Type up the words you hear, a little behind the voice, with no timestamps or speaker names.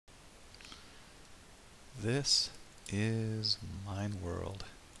This is MineWorld.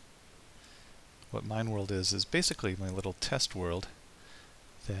 What MineWorld is basically my little test world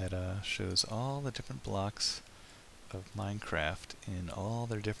that shows all the different blocks of Minecraft in all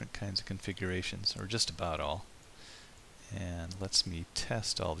their different kinds of configurations, or just about all, and lets me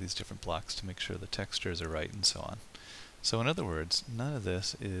test all these different blocks to make sure the textures are right and so on. So in other words, none of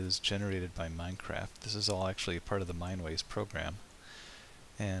this is generated by Minecraft. This is all actually a part of the Mineways program.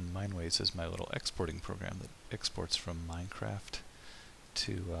 And Mineways is my little exporting program that exports from Minecraft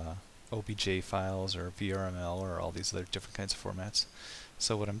to OBJ files or VRML or all these other different kinds of formats.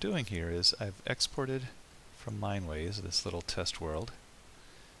 So what I'm doing here is I've exported from Mineways this little test world,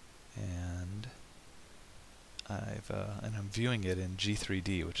 and I'm viewing it in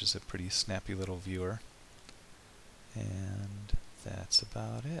G3D, which is a pretty snappy little viewer. And that's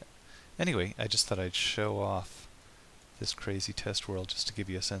about it. Anyway, I just thought I'd show off this crazy test world just to give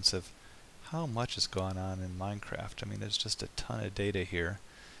you a sense of how much has gone on in Minecraft. I mean, there's just a ton of data here,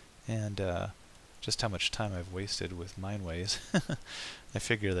 and just how much time I've wasted with Mineways. I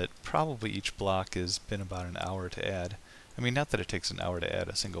figure that probably each block has been about an hour to add. I mean, not that it takes an hour to add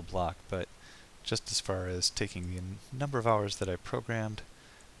a single block, but just as far as taking the number of hours that I programmed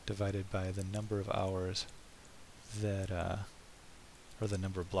divided by the number of hours that, or the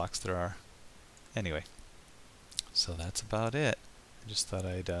number of blocks there are. Anyway, so that's about it. I just thought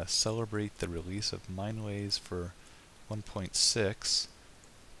I'd celebrate the release of Mineways for 1.6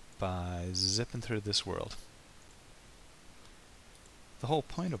 by zipping through this world. The whole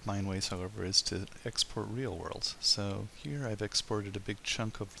point of Mineways, however, is to export real worlds. So here I've exported a big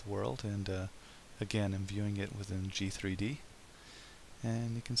chunk of the world, and again I'm viewing it within G3D,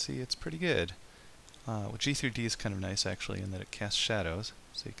 and you can see it's pretty good. Well, G3D is kind of nice actually in that it casts shadows,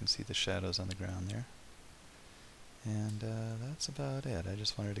 so you can see the shadows on the ground there. And that's about it. I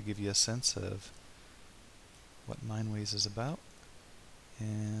just wanted to give you a sense of what Mineways is about,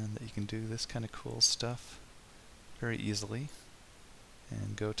 and that you can do this kind of cool stuff very easily,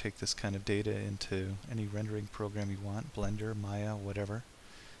 and go take this kind of data into any rendering program you want, Blender, Maya, whatever,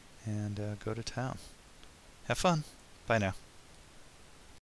 and go to town. Have fun. Bye now.